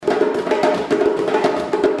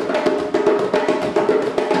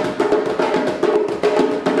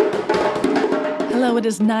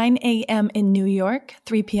is 9 a.m. in New York,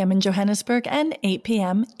 3 p.m. in Johannesburg, and 8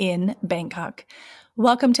 p.m. in Bangkok.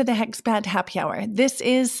 Welcome to the Hexpat Happy Hour. This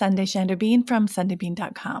is Sunday Shanderbean from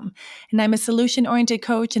SundayBean.com, and I'm a solution-oriented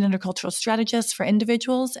coach and intercultural strategist for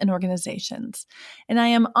individuals and organizations. And I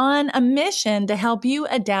am on a mission to help you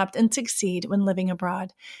adapt and succeed when living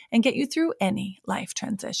abroad and get you through any life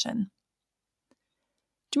transition.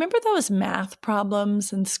 Do you remember those math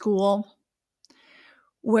problems in school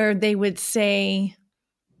where they would say,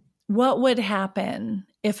 what would happen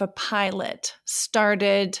if a pilot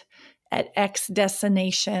started at X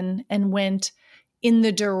destination and went in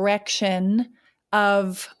the direction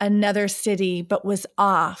of another city but was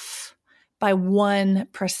off by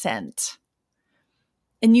 1%?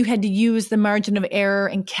 And you had to use the margin of error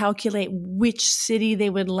and calculate which city they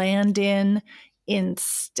would land in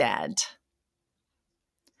instead.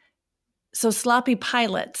 So sloppy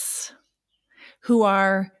pilots who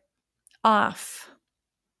are off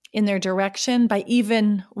in their direction by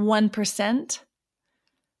even 1%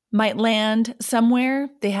 might land somewhere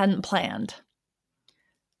they hadn't planned.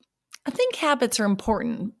 I think habits are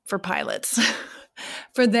important for pilots,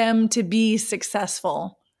 for them to be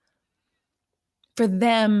successful, for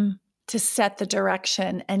them to set the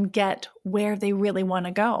direction and get where they really want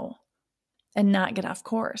to go and not get off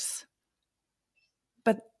course.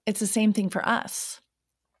 But it's the same thing for us.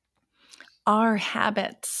 Our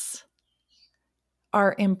habits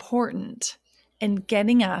are important in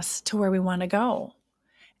getting us to where we want to go.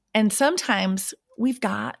 And sometimes we've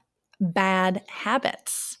got bad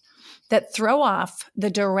habits that throw off the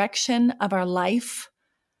direction of our life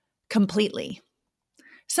completely.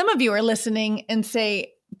 Some of you are listening and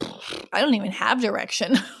say, I don't even have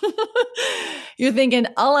direction. You're thinking,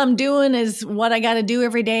 all I'm doing is what I got to do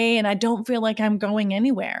every day, and I don't feel like I'm going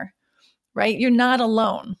anywhere. Right? You're not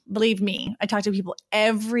alone. Believe me, I talk to people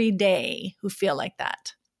every day who feel like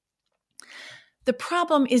that. The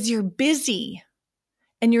problem is you're busy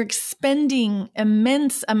and you're expending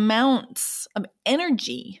immense amounts of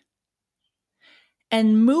energy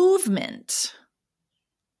and movement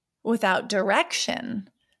without direction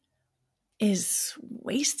is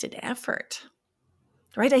wasted effort.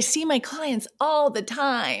 Right? I see my clients all the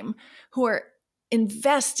time who are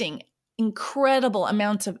investing incredible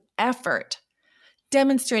amounts of effort,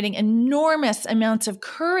 demonstrating enormous amounts of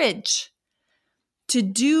courage to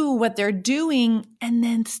do what they're doing and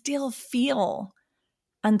then still feel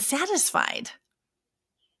unsatisfied.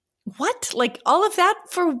 What? Like all of that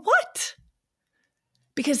for what?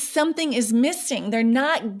 Because something is missing. They're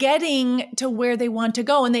not getting to where they want to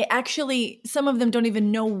go. And they actually, some of them don't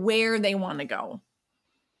even know where they want to go.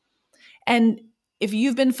 And if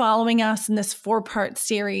you've been following us in this 4-part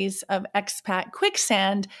series of Expat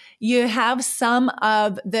Quicksand, you have some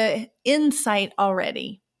of the insight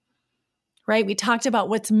already, right? We talked about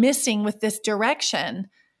what's missing with this direction.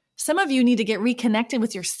 Some of you need to get reconnected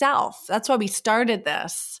with yourself. That's why we started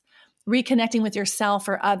this, reconnecting with yourself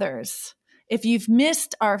or others. If you've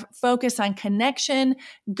missed our focus on connection,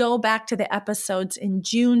 go back to the episodes in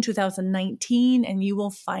June 2019 and you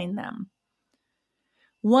will find them.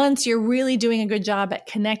 Once you're really doing a good job at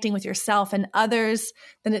connecting with yourself and others,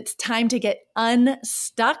 then it's time to get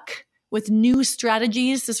unstuck with new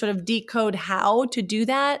strategies to sort of decode how to do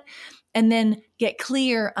that, and then get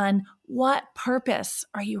clear on what purpose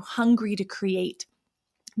are you hungry to create.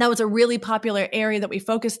 That was a really popular area that we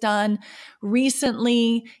focused on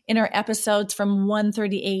recently in our episodes from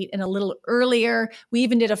 138 and a little earlier. We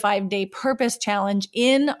even did a 5-day purpose challenge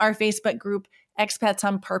in our Facebook group, Expats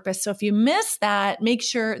on Purpose. So if you missed that, make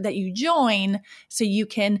sure that you join so you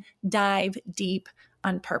can dive deep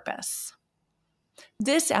on purpose.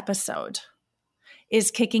 This episode is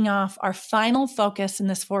kicking off our final focus in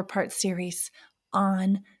this 4-part series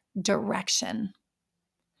on direction.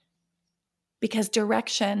 Because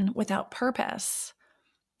direction without purpose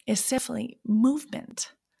is simply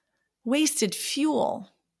movement, wasted fuel,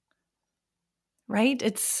 right?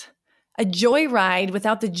 It's a joyride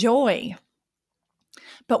without the joy.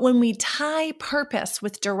 But when we tie purpose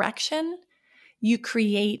with direction, you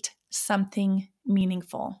create something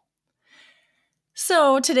meaningful.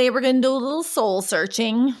 So today we're going to do a little soul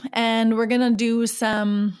searching, and we're going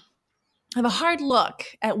to have a hard look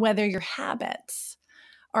at whether your habits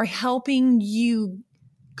are helping you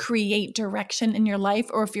create direction in your life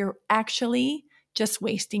or if you're actually just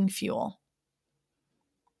wasting fuel.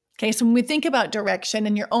 Okay, so when we think about direction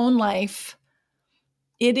in your own life,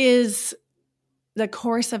 it is the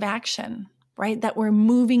course of action, right? That we're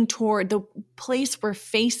moving toward, the place we're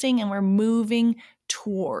facing and we're moving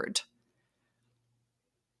toward.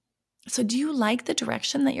 So do you like the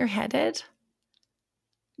direction that you're headed?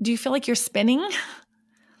 Do you feel like you're spinning?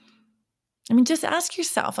 I mean, just ask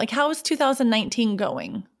yourself, like, how is 2019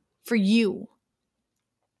 going for you?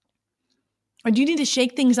 Or do you need to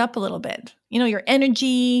shake things up a little bit? You know, your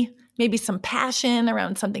energy, maybe some passion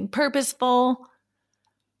around something purposeful.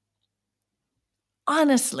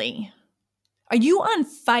 Honestly, are you on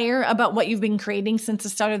fire about what you've been creating since the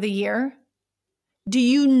start of the year? Do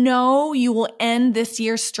you know you will end this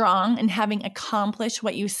year strong and having accomplished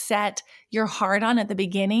what you set your heart on at the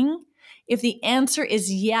beginning? If the answer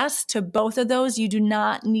is yes to both of those, you do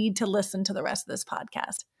not need to listen to the rest of this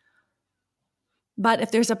podcast. But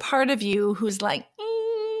if there's a part of you who's like,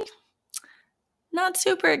 not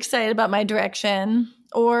super excited about my direction,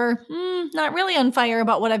 or not really on fire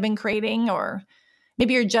about what I've been creating, or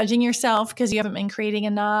maybe you're judging yourself because you haven't been creating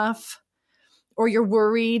enough, or you're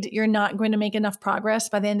worried you're not going to make enough progress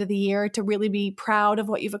by the end of the year to really be proud of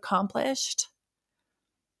what you've accomplished.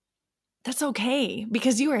 That's okay,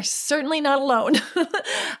 because you are certainly not alone.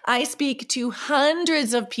 I speak to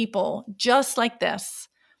hundreds of people just like this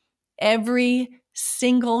every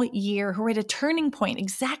single year who are at a turning point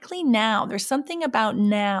exactly now. There's something about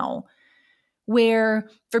now where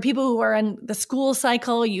for people who are in the school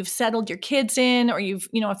cycle, you've settled your kids in, or if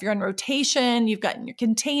you're on rotation, you've gotten your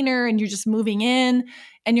container and you're just moving in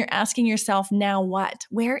and you're asking yourself, now what?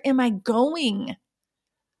 Where am I going?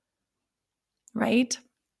 Right?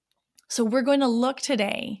 So we're going to look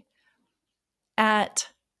today at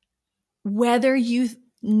whether you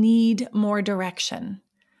need more direction.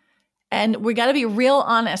 And we got to be real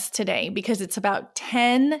honest today, because it's about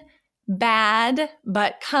 10 bad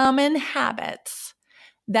but common habits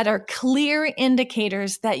that are clear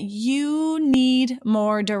indicators that you need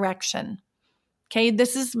more direction. Okay,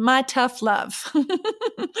 this is my tough love.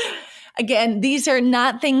 Again, these are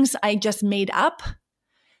not things I just made up.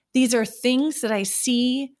 These are things that I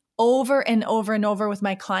see over and over and over with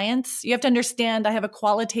my clients. You have to understand, I have a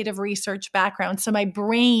qualitative research background, so my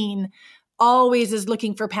brain always is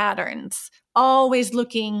looking for patterns, always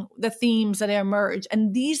looking the themes that emerge.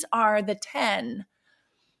 And these are the 10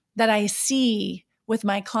 that I see with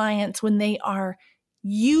my clients when they are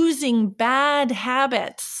using bad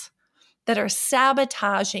habits that are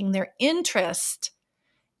sabotaging their interest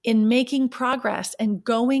in making progress and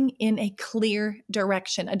going in a clear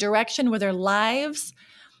direction, a direction where their lives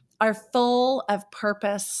are full of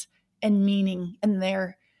purpose and meaning, and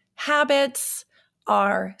their habits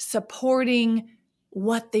are supporting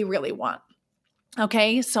what they really want.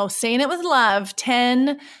 Okay, so saying it with love,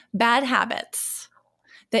 10 bad habits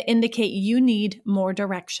that indicate you need more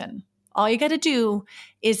direction. All you got to do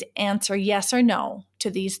is answer yes or no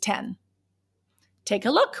to these 10. Take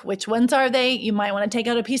a look. Which ones are they? You might want to take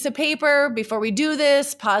out a piece of paper before we do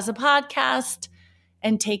this, pause the podcast,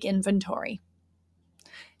 and take inventory.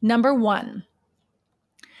 Number 1,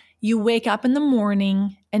 you wake up in the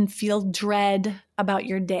morning and feel dread about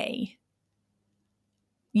your day.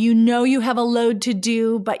 You know you have a load to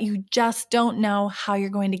do, but you just don't know how you're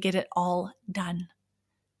going to get it all done.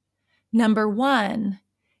 Number 1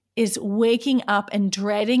 is waking up and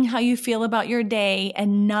dreading how you feel about your day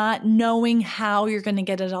and not knowing how you're going to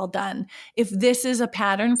get it all done. If this is a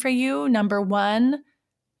pattern for you, number 1,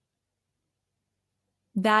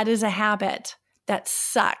 that is a habit that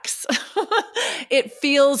sucks. It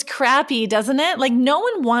feels crappy, doesn't it? Like no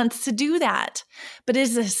one wants to do that, but it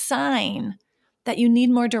is a sign that you need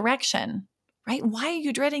more direction, right? Why are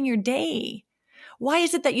you dreading your day? Why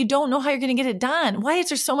is it that you don't know how you're going to get it done? Why is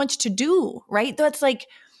there so much to do, right? That's like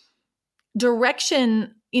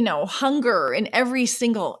direction, hunger in every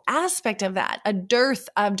single aspect of that, a dearth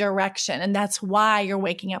of direction. And that's why you're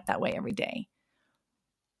waking up that way every day.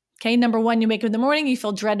 Okay, number 1, you wake up in the morning, you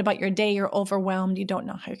feel dread about your day, you're overwhelmed, you don't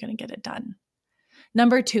know how you're going to get it done.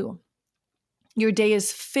 Number 2, your day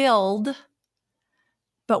is filled,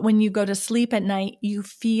 but when you go to sleep at night, you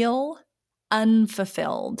feel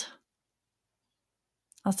unfulfilled.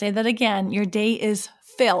 I'll say that again. Your day is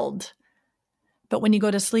filled, but when you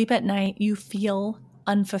go to sleep at night, you feel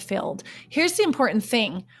unfulfilled. Here's the important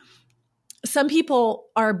thing. Some people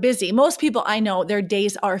are busy. Most people I know, their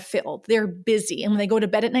days are filled. They're busy. And when they go to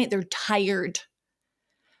bed at night, they're tired.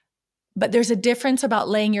 But there's a difference about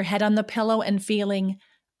laying your head on the pillow and feeling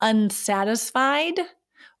unsatisfied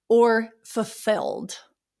or fulfilled.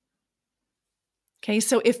 Okay,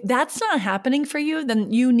 so if that's not happening for you,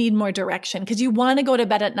 then you need more direction, because you want to go to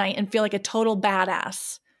bed at night and feel like a total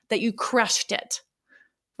badass, that you crushed it,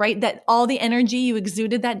 right? That all the energy you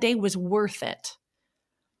exuded that day was worth it.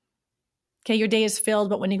 Okay, your day is filled,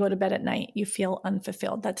 but when you go to bed at night, you feel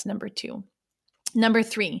unfulfilled. That's number 2. Number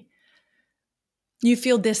 3, you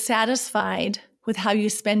feel dissatisfied with how you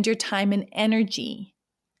spend your time and energy,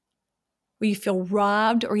 where you feel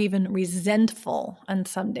robbed or even resentful on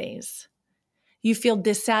some days. You feel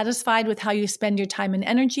dissatisfied with how you spend your time and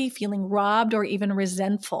energy, feeling robbed or even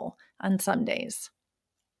resentful on some days.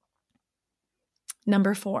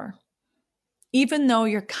 Number 4, even though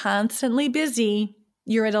you're constantly busy,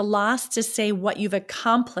 you're at a loss to say what you've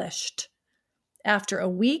accomplished after a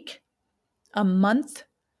week, a month,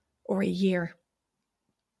 or a year.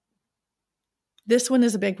 This one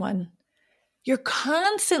is a big one. You're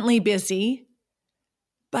constantly busy,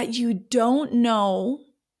 but you don't know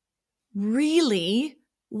really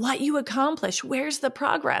what you accomplish. Where's the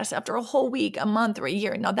progress after a whole week, a month, or a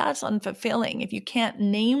year? Now that's unfulfilling. If you can't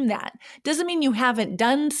name that, doesn't mean you haven't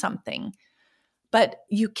done something, but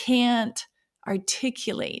you can't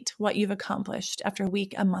articulate what you've accomplished after a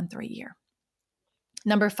week, a month, or a year.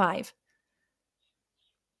 Number 5,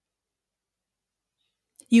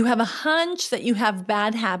 you have a hunch that you have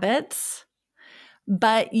bad habits,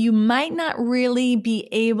 but you might not really be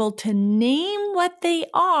able to name what they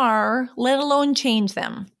are, let alone change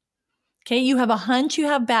them. Okay, you have a hunch you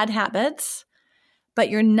have bad habits, but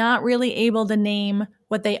you're not really able to name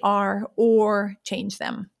what they are or change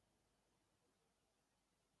them.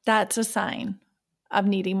 That's a sign of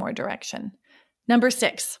needing more direction. Number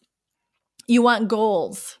 6, you want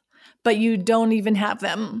goals, but you don't even have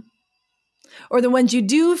them. Or the ones you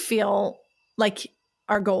do feel like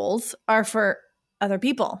are goals are for other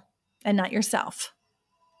people and not yourself.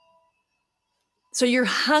 So you're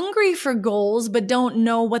hungry for goals, but don't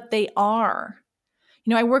know what they are.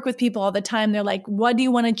 You know, I work with people all the time. They're like, what do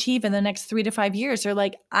you want to achieve in the next 3 to 5 years? They're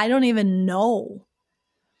like, I don't even know.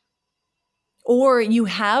 Or you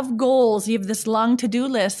have goals, you have this long to-do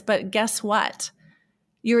list, but guess what?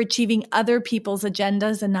 You're achieving other people's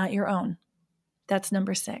agendas and not your own. That's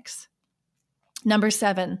number 6. Number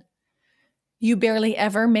 7, you barely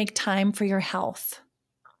ever make time for your health,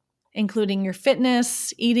 including your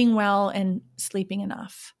fitness, eating well, and sleeping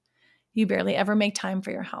enough. You barely ever make time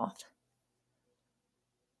for your health.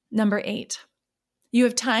 Number 8, you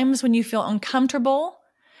have times when you feel uncomfortable,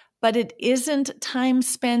 but it isn't time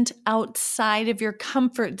spent outside of your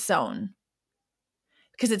comfort zone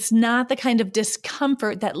because it's not the kind of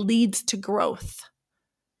discomfort that leads to growth.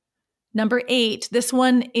 Number 8, this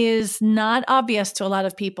one is not obvious to a lot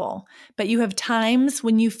of people, but you have times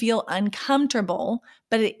when you feel uncomfortable,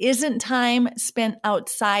 but it isn't time spent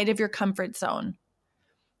outside of your comfort zone,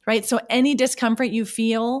 right? So any discomfort you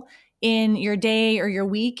feel in your day or your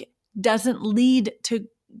week doesn't lead to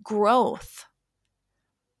growth.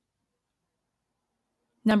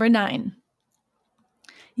 Number 9,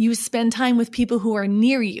 you spend time with people who are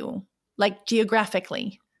near you, like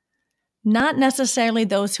geographically, not necessarily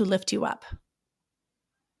those who lift you up.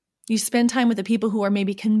 You spend time with the people who are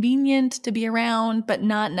maybe convenient to be around, but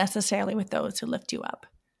not necessarily with those who lift you up.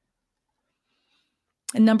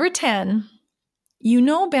 And number 10, you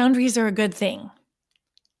know boundaries are a good thing,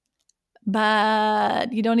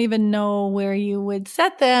 but you don't even know where you would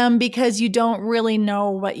set them because you don't really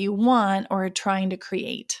know what you want or are trying to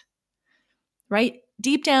create, right?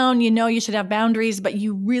 Deep down, you know you should have boundaries, but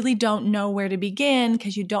you really don't know where to begin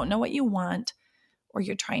because you don't know what you want or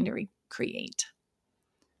you're trying to recreate.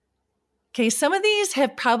 Okay, some of these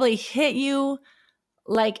have probably hit you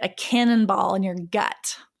like a cannonball in your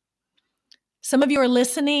gut. Some of you are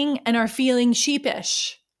listening and are feeling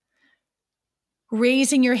sheepish,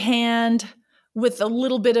 raising your hand with a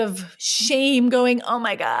little bit of shame going, oh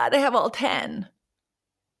my God, I have all 10.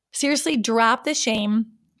 Seriously, drop the shame,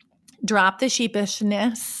 drop the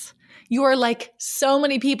sheepishness. You are like so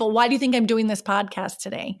many people. Why do you think I'm doing this podcast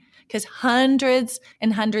today? Because hundreds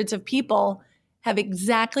and hundreds of people have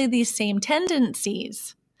exactly these same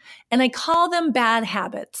tendencies. And I call them bad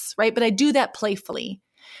habits, right? But I do that playfully.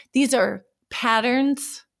 These are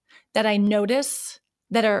patterns that I notice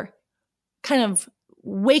that are kind of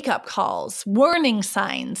wake-up calls, warning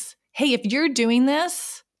signs. Hey, if you're doing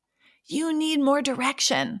this, you need more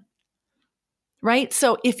direction, right?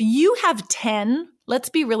 So if you have 10, let's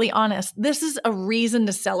be really honest, this is a reason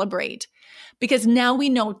to celebrate because now we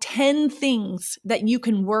know 10 things that you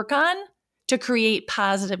can work on to create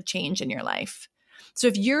positive change in your life. So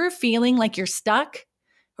if you're feeling like you're stuck,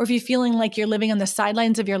 or if you're feeling like you're living on the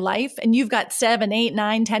sidelines of your life and you've got 7, 8,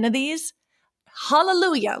 9, 10 of these,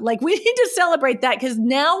 hallelujah. Like we need to celebrate that because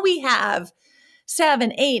now we have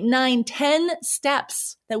 7, 8, 9, 10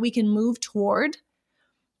 steps that we can move toward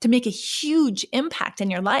to make a huge impact in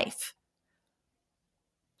your life.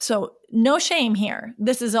 So no shame here.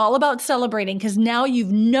 This is all about celebrating because now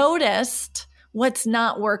you've noticed what's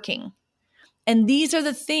not working. And these are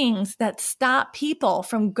the things that stop people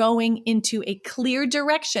from going into a clear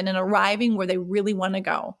direction and arriving where they really want to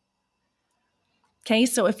go. Okay,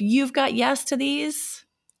 so if you've got yes to these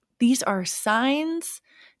are signs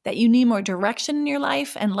that you need more direction in your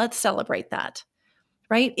life, and let's celebrate that,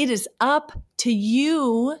 right? It is up to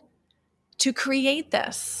you to create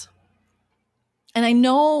this. And I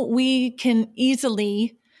know we can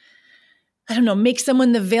easily, make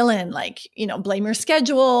someone the villain, blame your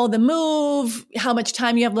schedule, the move, how much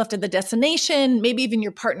time you have left at the destination, maybe even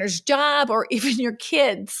your partner's job or even your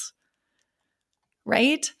kids,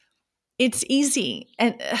 right? It's easy.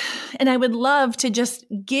 And I would love to just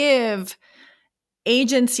give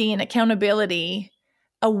agency and accountability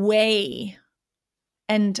away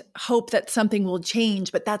and hope that something will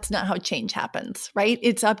change, but that's not how change happens, right?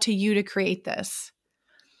 It's up to you to create this.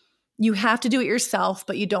 You have to do it yourself,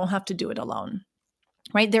 but you don't have to do it alone,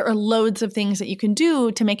 right? There are loads of things that you can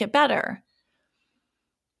do to make it better.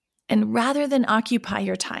 And rather than occupy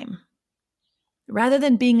your time, rather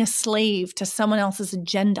than being a slave to someone else's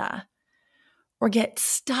agenda or get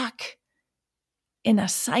stuck in a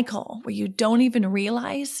cycle where you don't even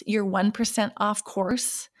realize you're 1% off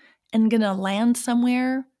course and going to land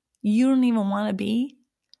somewhere you don't even want to be,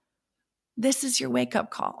 this is your wake-up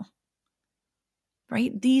call,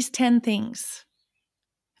 right? These 10 things,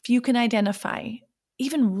 if you can identify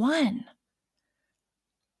even one,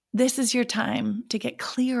 this is your time to get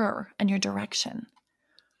clearer on your direction.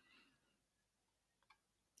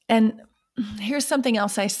 And here's something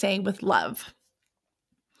else I say with love.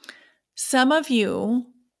 Some of you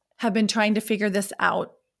have been trying to figure this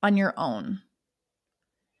out on your own,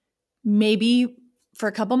 maybe for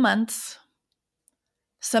a couple months,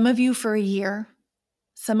 some of you for a year,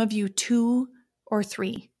 some of you 2 or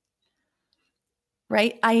 3,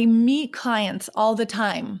 right? I meet clients all the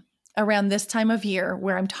time around this time of year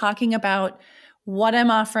where I'm talking about what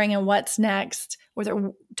I'm offering and what's next, where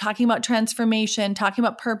they're talking about transformation, talking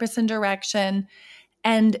about purpose and direction.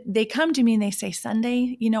 And they come to me and they say,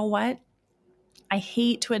 Sunday, you know what? I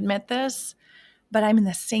hate to admit this, but I'm in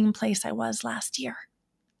the same place I was last year,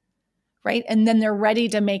 right? And then they're ready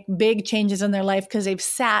to make big changes in their life because they've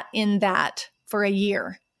sat in that for a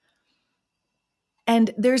year.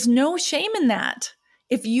 And there's no shame in that.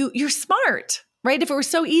 If you're smart, right? If it were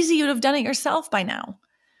so easy, you'd have done it yourself by now.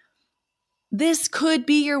 This could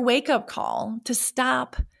be your wake-up call to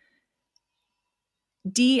stop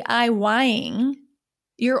DIYing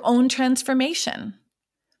your own transformation,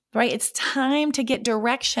 right? It's time to get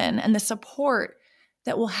direction and the support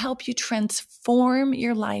that will help you transform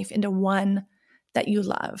your life into one that you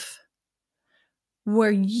love,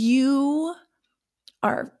 where you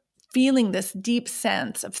are feeling this deep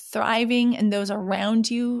sense of thriving and those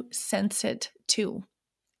around you sense it too.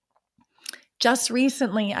 Just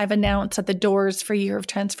recently, I've announced that the doors for Year of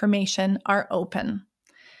Transformation are open,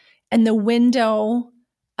 and the window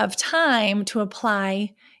of time to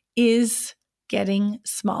apply is getting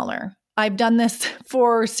smaller. I've done this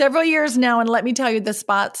for several years now, and let me tell you, the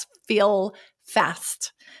spots feel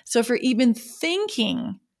fast. So if you're even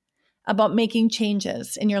thinking about making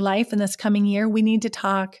changes in your life in this coming year, we need to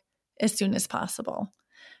talk as soon as possible.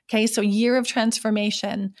 Okay, so Year of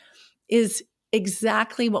Transformation is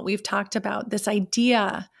exactly what we've talked about, this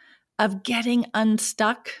idea of getting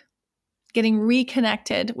unstuck, getting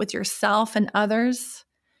reconnected with yourself and others,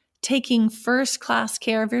 taking first-class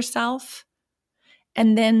care of yourself,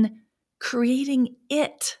 and then creating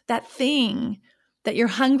that thing that you're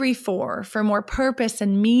hungry for more purpose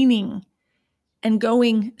and meaning, and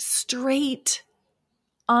going straight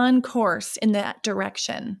on course in that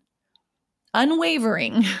direction.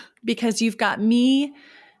 Unwavering, because you've got me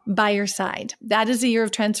by your side. That is a year of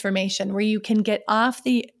transformation where you can get off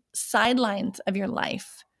the sidelines of your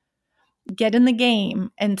life, get in the game,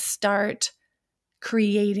 and start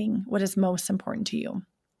creating what is most important to you.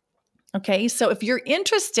 Okay, so if you're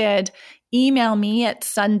interested, email me at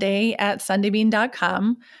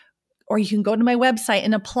sunday@sundaybean.com, or you can go to my website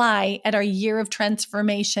and apply at our Year of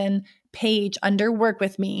Transformation page under Work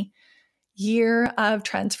With Me. Year of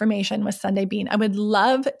Transformation with Sunday Bean. I would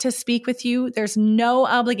love to speak with you. There's no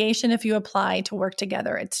obligation if you apply to work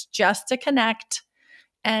together. It's just to connect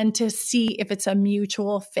and to see if it's a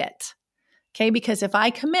mutual fit. Okay, because if I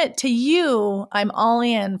commit to you, I'm all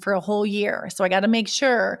in for a whole year. So I got to make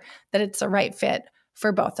sure that it's the right fit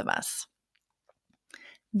for both of us.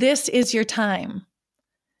 This is your time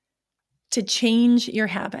to change your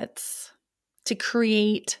habits, to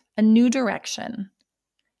create a new direction,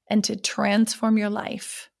 and to transform your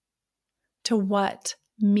life to what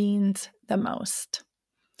means the most.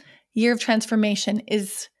 Year of Transformation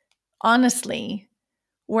is honestly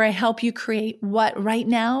where I help you create what right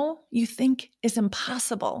now you think is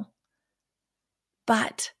impossible,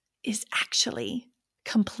 but is actually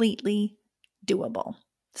completely doable.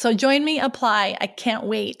 So join me, apply. I can't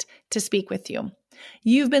wait to speak with you.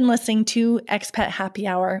 You've been listening to Expat Happy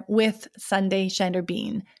Hour with Sunday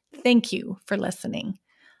Schneider-Bean. Thank you for listening.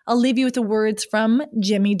 I'll leave you with the words from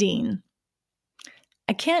Jimmy Dean.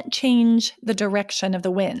 I can't change the direction of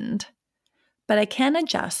the wind, but I can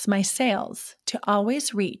adjust my sails to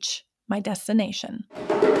always reach my destination.